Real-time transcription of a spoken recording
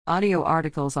Audio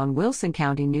articles on Wilson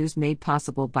County News made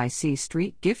possible by C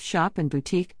Street Gift Shop and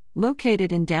Boutique,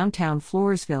 located in downtown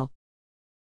Floresville.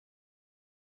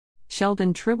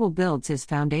 Sheldon Tribble builds his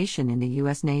foundation in the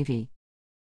U.S. Navy.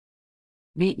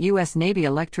 Meet U.S. Navy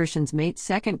electrician's mate,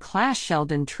 Second Class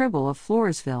Sheldon Tribble of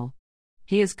Floresville.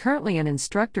 He is currently an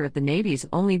instructor at the Navy's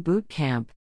only boot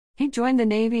camp. He joined the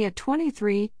Navy at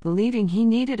 23, believing he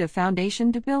needed a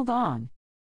foundation to build on.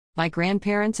 My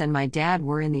grandparents and my dad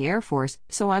were in the Air Force,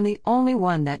 so I'm the only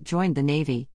one that joined the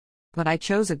Navy. But I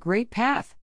chose a great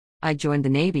path. I joined the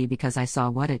Navy because I saw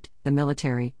what the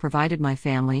military, provided my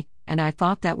family, and I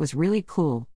thought that was really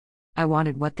cool. I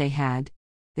wanted what they had.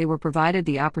 They were provided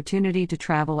the opportunity to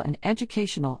travel and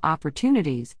educational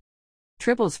opportunities.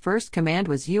 Tribble's first command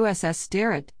was USS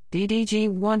Sterett, DDG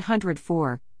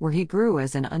 104, where he grew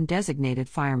as an undesignated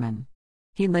fireman.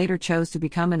 He later chose to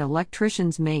become an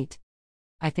electrician's mate.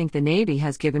 I think the Navy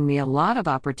has given me a lot of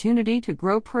opportunity to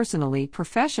grow personally,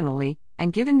 professionally,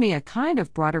 and given me a kind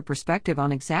of broader perspective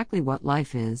on exactly what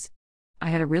life is. I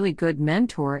had a really good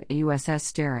mentor at USS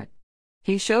Sterett.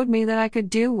 He showed me that I could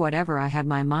do whatever I had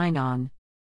my mind on.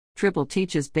 Tribble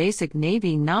teaches basic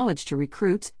Navy knowledge to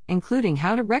recruits, including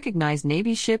how to recognize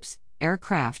Navy ships,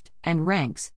 aircraft, and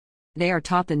ranks. They are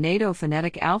taught the NATO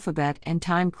phonetic alphabet and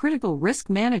time-critical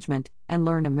risk management, and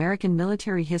learn American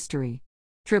military history.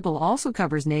 Tribble also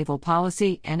covers naval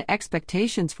policy and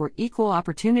expectations for equal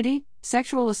opportunity,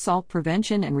 sexual assault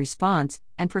prevention and response,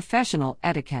 and professional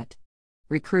etiquette.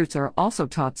 Recruits are also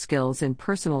taught skills in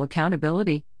personal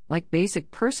accountability, like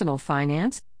basic personal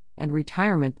finance and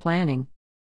retirement planning.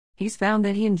 He's found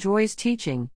that he enjoys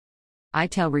teaching. I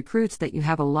tell recruits that you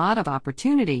have a lot of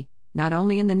opportunity, not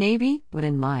only in the Navy, but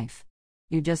in life.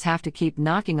 You just have to keep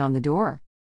knocking on the door.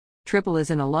 Tribble is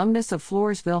an alumnus of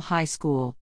Floresville High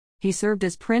School. He served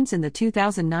as Prince in the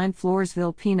 2009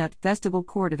 Floresville Peanut Festival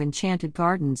Court of Enchanted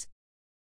Gardens.